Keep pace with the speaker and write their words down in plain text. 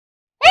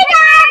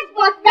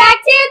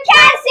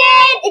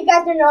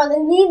guys don't know the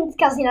name, it's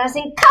Kelsey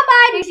Madison. Come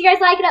by! Make sure you guys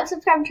like it up,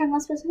 subscribe, and turn on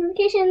post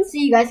notifications so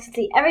you guys can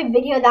see every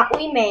video that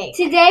we make.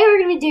 Today we're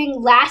going to be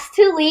doing last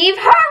to leave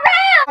her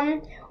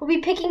room! We'll be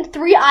picking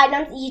 3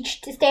 items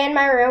each to stay in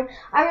my room.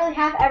 I really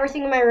have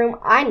everything in my room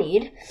I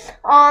need.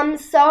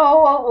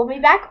 So we'll be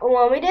back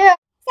when we do.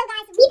 So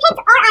guys, we picked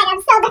our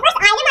items. So the first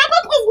item I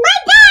picked is my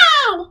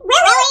bed!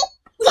 Really?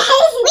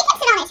 Yes! We can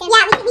sit on it, too.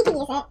 Yeah, we can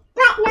use it.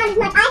 But not as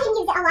much. I can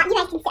use it a lot. You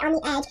guys can sit on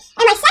the edge.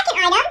 And my second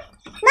item,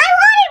 my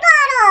water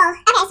bottle!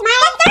 Okay, so the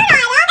third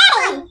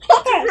item,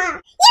 third, huh?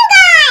 You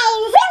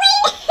guys! Really?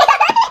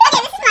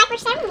 Okay, this is my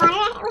first time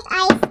water with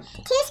ice,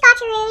 2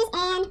 Scotcheroos,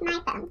 and my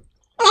phone.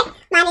 Okay,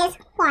 mine is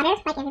water,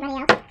 like everybody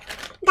else.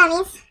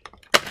 Gummies.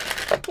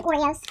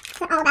 Oreos.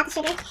 So all about the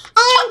sugar.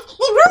 And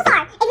the rules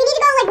are, if you need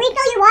to go like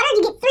refill your water,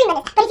 you get 3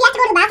 minutes. But if you have to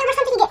go to the bathroom or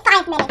something, you get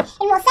 5 minutes.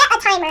 And we'll set a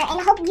timer, and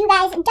I hope you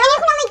guys don't. You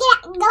can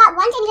only go out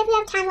once, and if you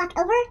have time left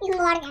over, you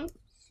can go out again.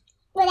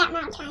 With that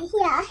amount of time.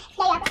 Yeah.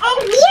 And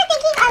we are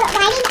thinking of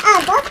writing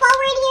a book while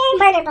we're in here.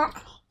 Murder book.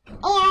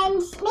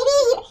 And maybe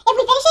if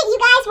we finish it, you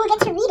guys will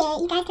get to read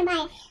it. You guys can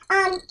buy it.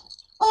 And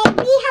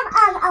we have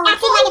a lot.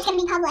 Acting like it's going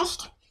to be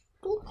published.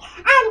 I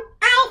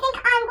think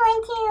I'm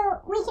going to,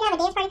 we can have a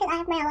dance party because I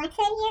have my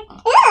Alexa in here.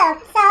 Ooh,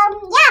 so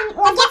yeah,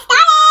 let's get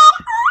started.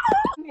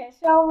 Okay,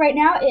 so right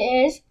now it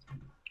is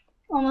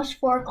almost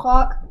 4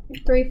 o'clock,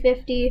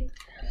 3:50.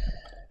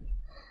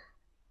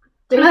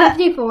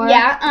 3:54.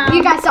 Yeah,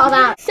 you guys saw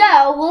that.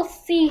 So we'll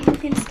see who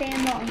can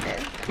stand longer.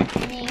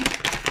 Me,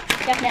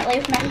 definitely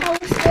with my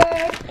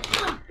holster.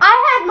 I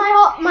have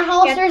my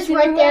holsters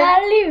right there.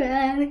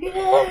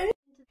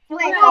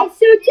 Wait, Okay,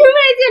 so 2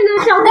 minutes into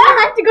the show, I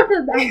have to go to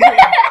the bathroom.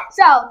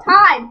 So,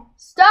 time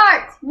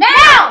starts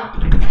now!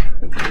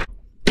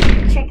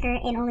 Trick her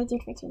and only do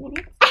it for 2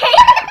 minutes.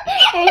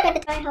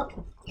 I hope.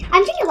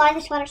 I'm drinking a lot of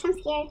this water, so I'm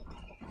scared.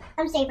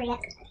 I'm savoring it.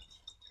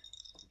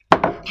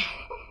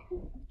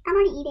 I'm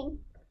already eating.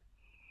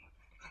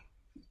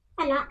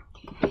 I'm not.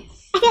 I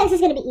feel like this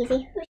is going to be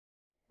easy.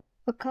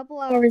 A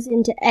couple hours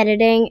into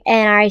editing,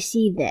 and I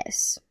see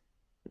this.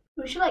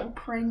 We should like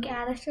prank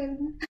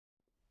Addison.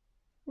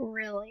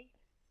 Really?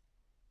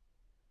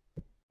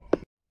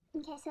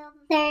 Okay, so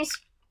there's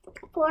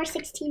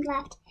 4:16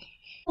 left.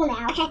 Well,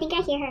 now, okay, I think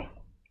I hear her.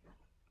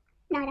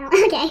 No, I don't.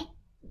 Okay.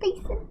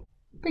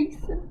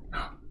 Basin.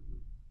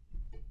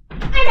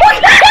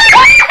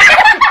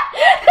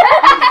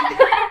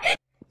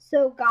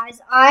 So, guys,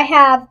 I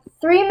have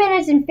 3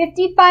 minutes and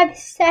 55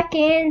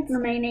 seconds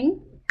Remaining.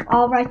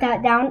 I'll write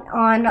that down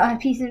on a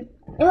piece of...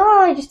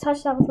 Oh, I just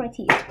touched that with my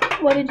teeth.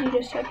 What did you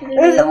just touch? It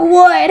was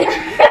wood.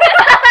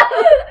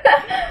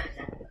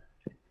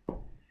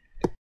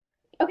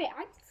 Okay,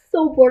 I'm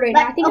so bored right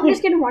now. I think okay. I'm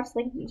just gonna watch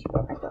like YouTube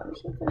on my phone or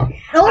something.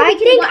 I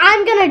think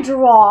I'm gonna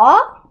draw.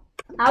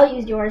 I'll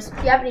use yours.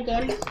 Do you have any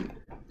games?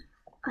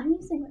 I'm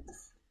using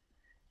this.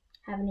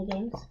 Have any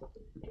games?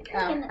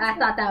 Oh, I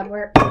thought that would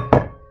work.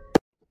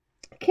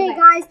 Okay,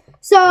 guys,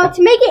 so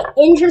to make it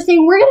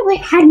interesting, we're gonna play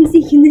hide and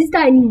seek in this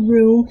tiny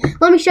room.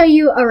 Let me show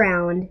you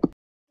around.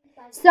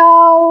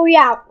 So,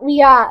 yeah, we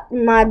got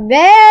my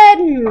bed,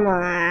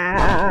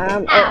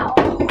 Ow.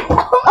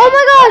 oh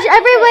my gosh,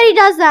 everybody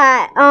does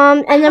that.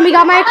 And then we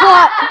got my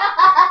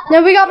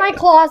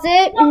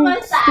closet.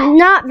 It's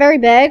not very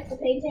big. The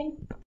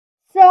painting.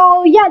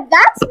 So, yeah,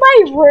 that's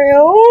my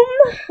room.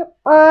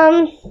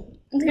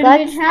 It's gonna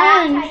be a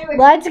challenge.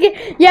 Let's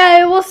get,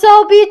 yeah, it will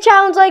so be a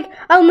challenge, like,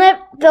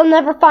 they'll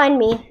never find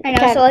me. I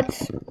know, so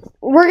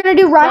we're gonna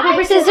do rock,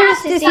 paper,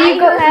 scissors to see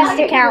who has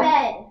to count.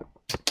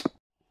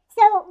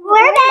 So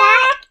we're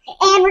back,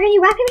 and we're gonna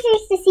do rock, paper,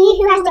 scissors to see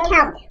who has to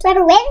count.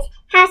 Whoever wins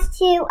has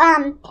to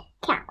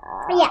count.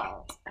 Yeah.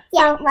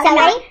 So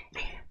ready?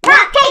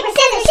 Rock, paper,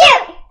 scissors,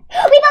 shoot!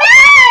 We both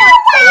got it.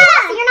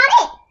 So you're not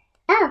it.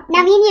 Oh,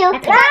 now me and you.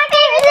 Rock,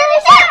 paper,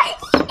 scissors, shoot!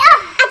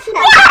 She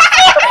won,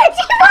 guys!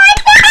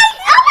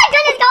 Oh my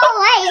goodness, go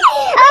away.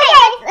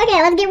 Okay,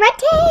 let's get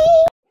ready.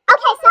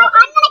 Okay, so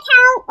I'm gonna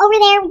count over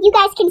there. You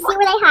guys can see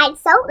where they hide.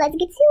 So let's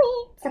get to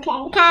it.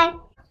 Okay.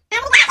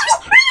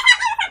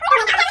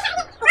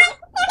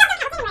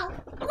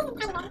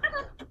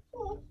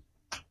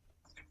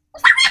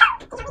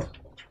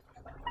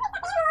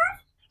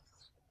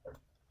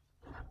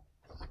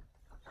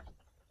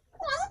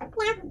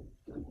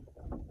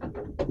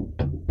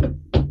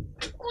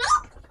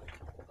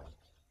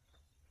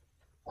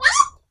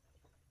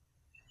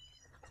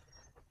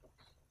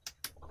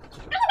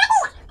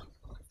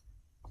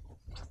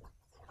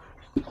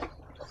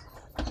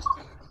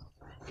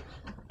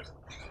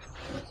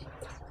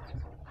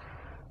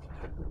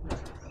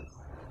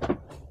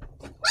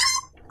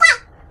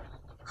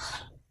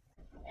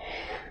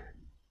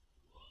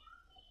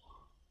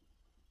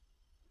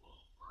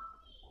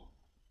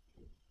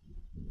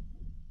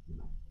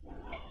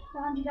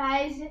 Found you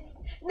guys. They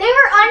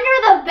were under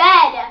the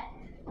bed.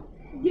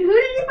 Who did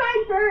you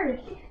find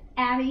first?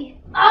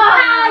 Abby.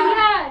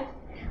 Yes.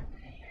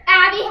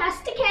 Abby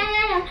has to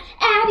count.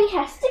 Abby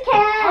has to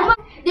count.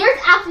 There's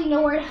absolutely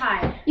nowhere to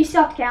hide. You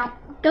still have to count.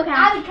 Go count.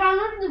 Abby, count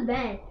under the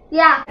bed.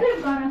 Yeah. I could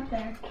have gone up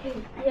there.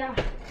 Yeah.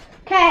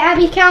 Okay,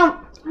 Abby,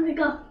 count. Let me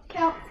go. Okay.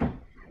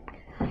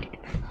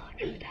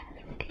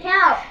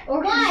 count.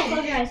 Or One,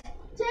 close your eyes.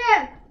 2.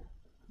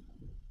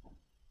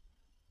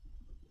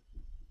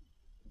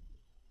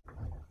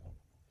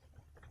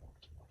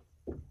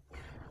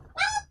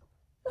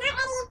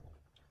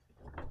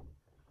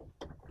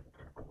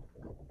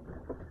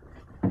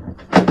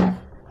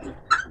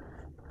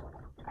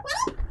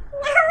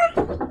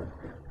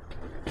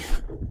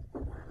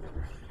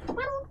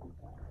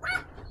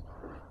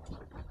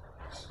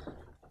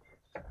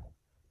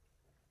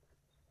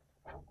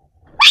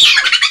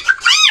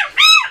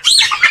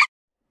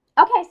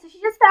 Okay, so she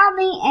just found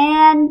me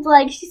and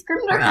like she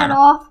screamed her head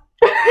off.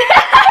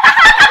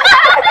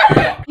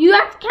 You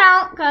have to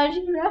count because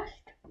you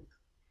rushed.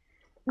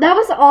 That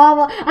was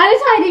awful. I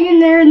was hiding in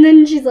there and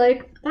then she's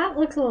like, that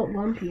looks a little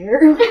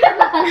lumpier. Okay,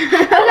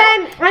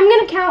 I'm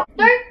gonna count.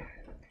 3,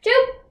 2,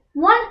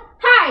 1,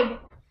 hide.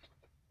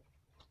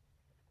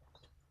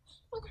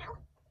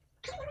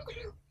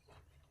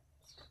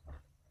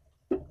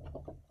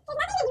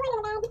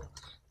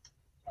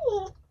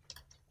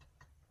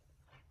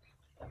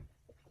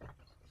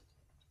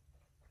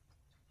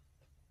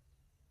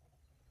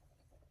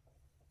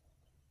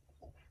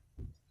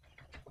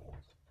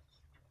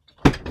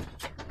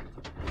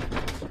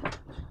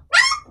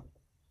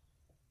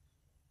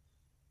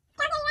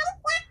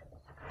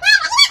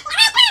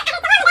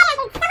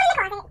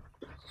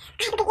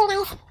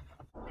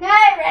 Okay,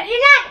 ready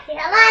now?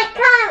 Here I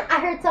come. I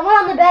heard someone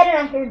on the bed and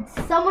I heard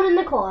someone in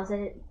the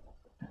closet.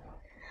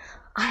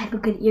 I have a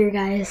good ear,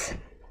 guys.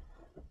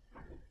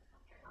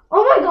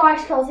 Oh my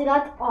gosh, Kelsey,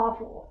 that's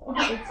awful.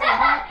 It's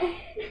not.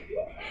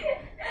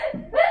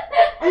 And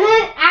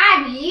then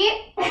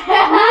Abby,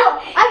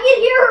 I can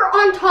hear her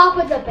on top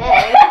of the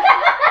bed.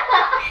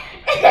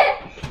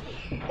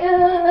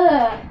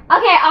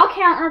 Okay, I'll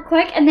count real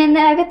quick, and then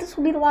I bet this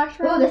will be the last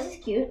round. Oh, this is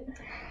cute.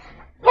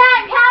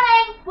 I'm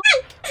counting.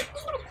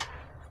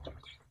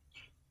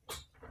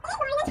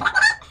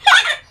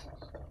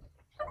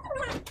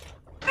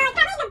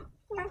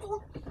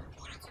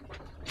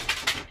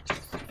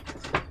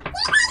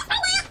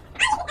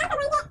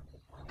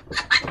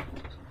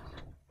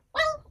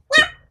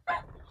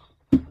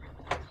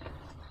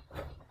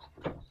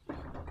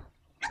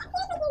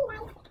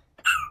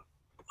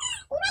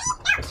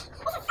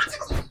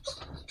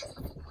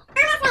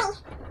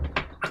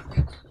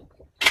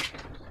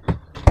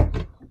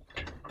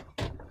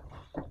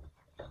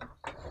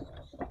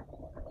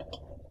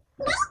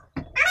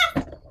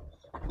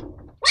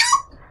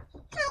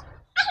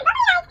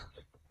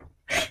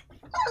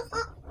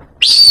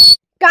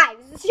 Guys,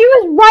 she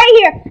was right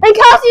here, and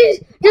Kelsey's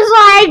just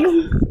like,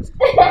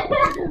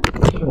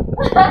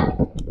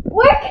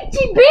 where could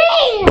she be?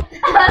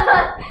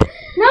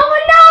 No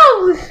one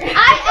knows.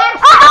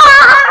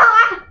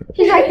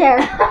 She's right there.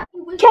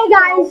 Okay,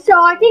 guys, so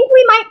I think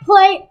we might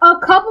play a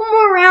couple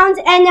more rounds,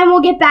 and then we'll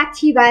get back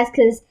to you guys,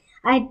 because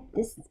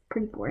this is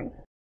pretty boring.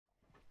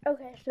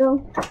 Okay,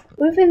 so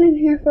we've been in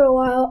here for a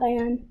while,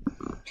 and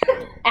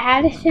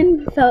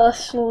Addison fell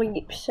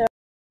asleep, so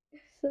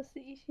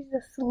see, she's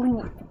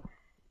asleep.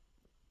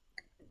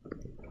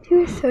 She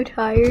was so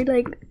tired,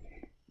 like,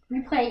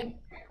 we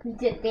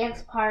did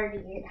dance party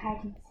and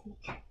hide and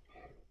seek.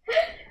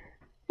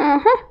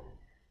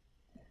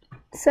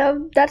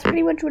 So that's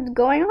pretty much what's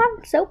going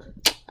on, so.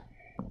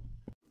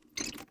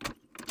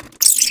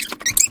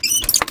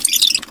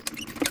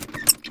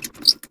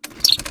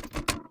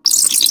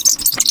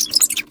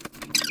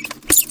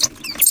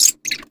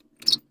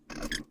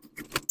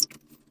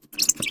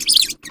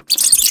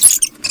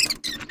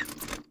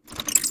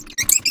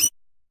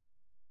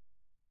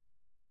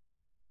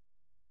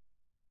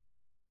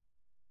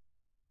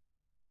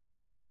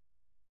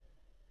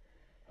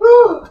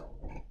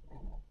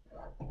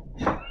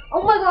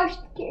 Oh my gosh,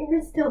 the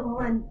camera's still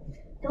on.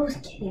 Those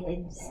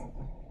kids.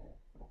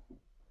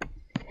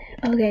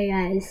 Okay,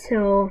 guys,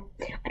 so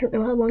I don't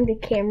know how long the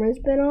camera's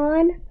been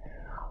on,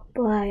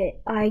 but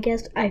I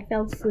guess I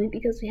fell asleep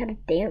because we had a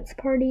dance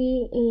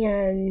party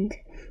and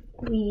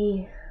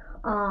we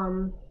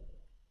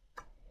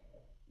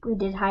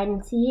did hide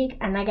and seek,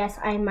 and I guess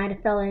I might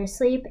have fallen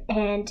asleep,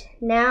 and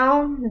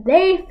now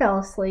they fell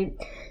asleep.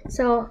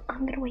 So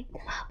I'm gonna wake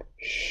them up.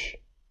 Shh.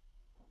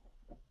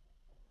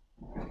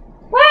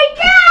 Wake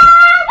up!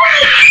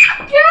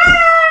 Get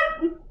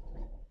up!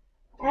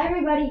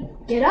 Everybody,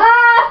 get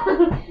up!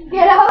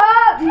 Get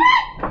up!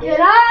 Get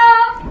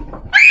up!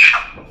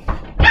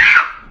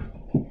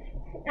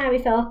 Abby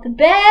fell off the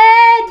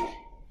bed.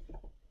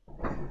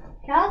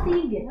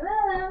 Kelsey, get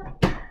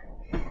up!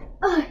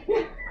 Oh,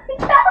 Kelsey!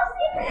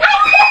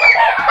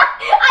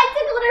 I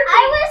tickled her feet.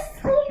 I was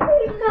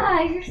sleeping,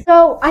 guys.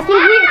 So I think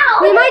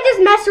we might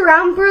just mess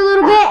around for a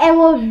little bit, and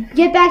we'll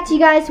get back to you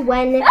guys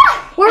when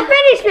we're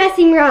finished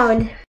messing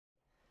around.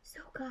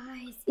 So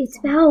guys, it's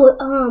about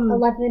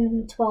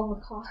 11, 12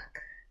 o'clock.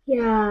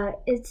 Yeah,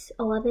 it's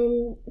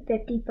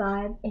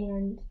 11:55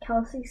 and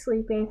Kelsey's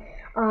sleeping.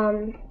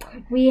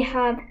 We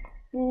have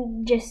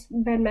just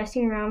been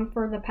messing around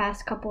for the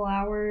past couple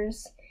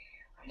hours.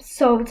 I'm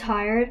so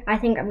tired. I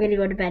think I'm gonna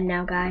go to bed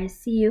now, guys.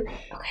 See you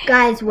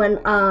guys when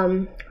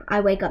I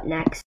wake up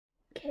next.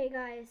 Okay,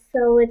 guys,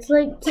 so it's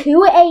like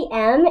 2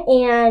 a.m.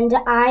 and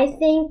I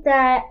think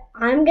that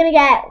I'm gonna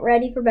get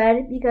ready for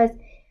bed because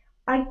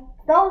I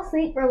fell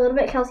asleep for a little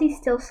bit. Kelsey's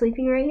still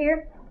sleeping right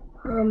here.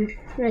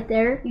 Right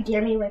there. You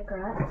dare me to wake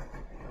her up?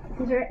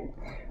 She's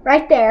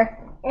right there.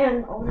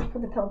 And I'll just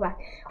put the pillow back.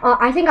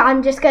 I think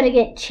I'm just gonna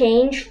get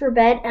changed for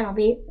bed and I'll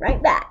be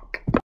right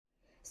back.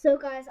 So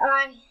guys,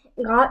 I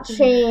got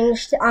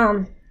changed,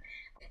 and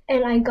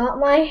I got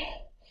my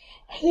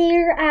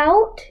hair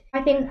out.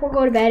 I think we'll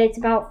go to bed. It's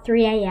about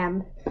 3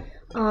 a.m.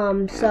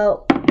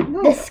 So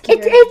it's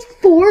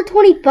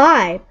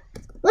 4:25.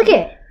 Look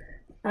at it.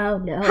 Oh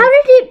no. How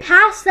did it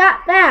pass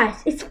that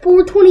fast? It's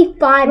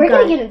 4:25. We're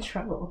gonna get in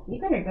trouble.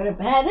 You better go to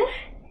bed.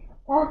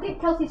 I'll get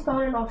Kelsey's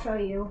phone and I'll show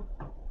you.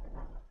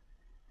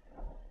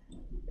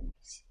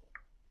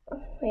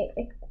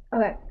 Wait.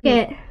 Okay.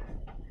 Get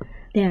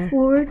There.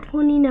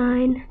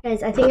 4:29.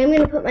 Guys, I think I'm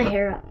gonna put my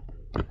hair up.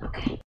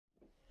 Okay.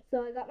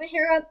 So I got my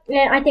hair up,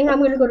 and I think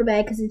I'm gonna go to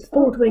bed because it's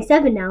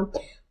 4:27 now.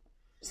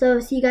 So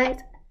see you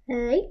guys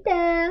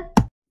later.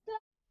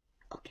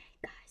 Okay,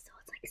 guys. So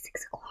it's like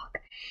 6 o'clock,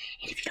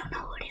 and if you don't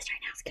know who it is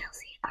right now, it's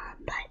Kelsey.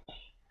 But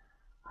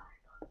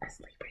I'm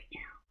asleep right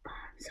now.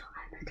 So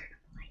I'm gonna turn on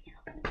the light and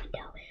open the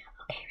window.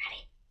 Okay,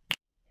 ready?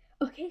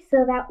 Okay,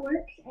 so that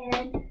works,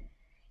 and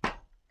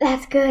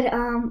that's good.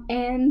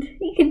 And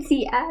you can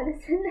see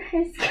Addison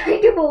is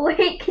kind of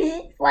awake and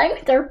she's playing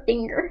with her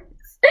fingers.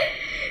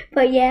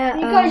 But yeah,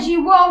 Because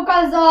you woke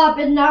us up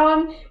and now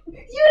you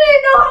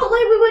didn't know how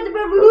late we went to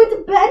bed. We went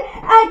to bed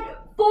at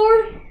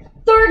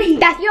 4:30.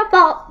 that's your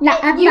fault.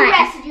 Not You mine.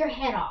 rested your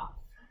head off.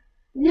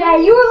 Yeah,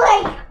 you were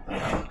like.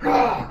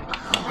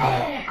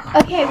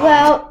 Okay,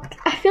 well,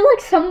 I feel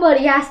like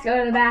somebody has to go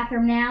to the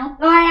bathroom now.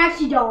 No, I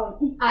actually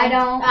don't. I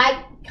don't.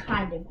 I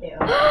kind of do.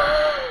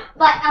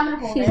 But I'm gonna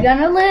hold She's it.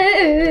 gonna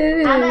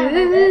lose. I'm gonna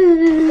hold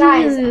it.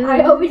 Guys,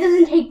 I hope it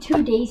doesn't take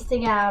 2 days to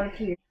get out of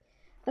here.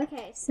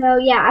 Okay, so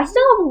yeah, I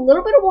still have a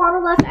little bit of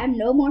water left and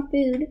no more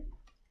food.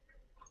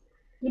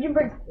 You didn't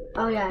bring.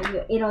 Oh yeah,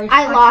 you ate all your.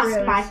 I lost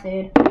mushrooms. my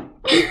food.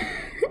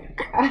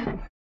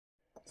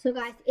 So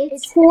guys,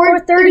 it's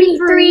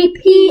 4:33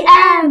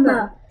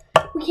 p.m.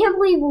 We can't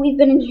believe we've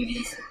been in here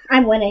this.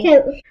 I'm winning.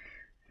 Okay.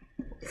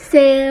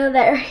 So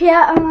there,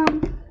 yeah.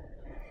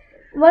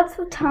 What's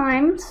the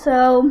time?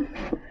 So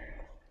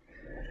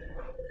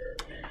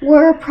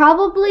we're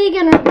probably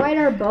gonna write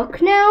our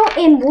book now,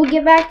 and we'll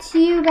get back to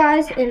you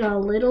guys in a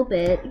little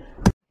bit.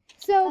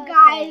 So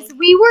guys,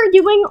 we were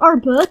doing our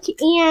book,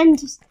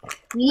 and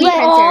we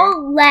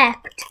all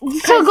left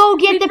to go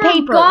get the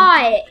paper.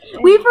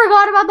 We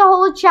forgot about the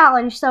whole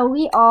challenge, so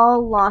we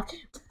all left.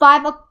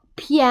 5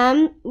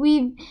 p.m.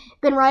 We've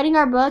been writing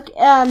our book.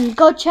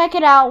 Go check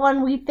it out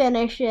when we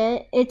finish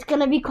it. It's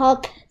gonna be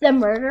called The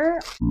Murder.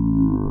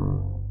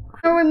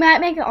 Or we might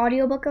make an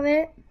audiobook of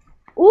it.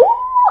 Ooh.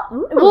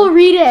 We'll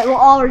read it. We'll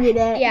all read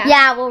it.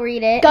 Yeah, we'll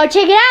read it. Go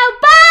check it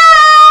out. Bye!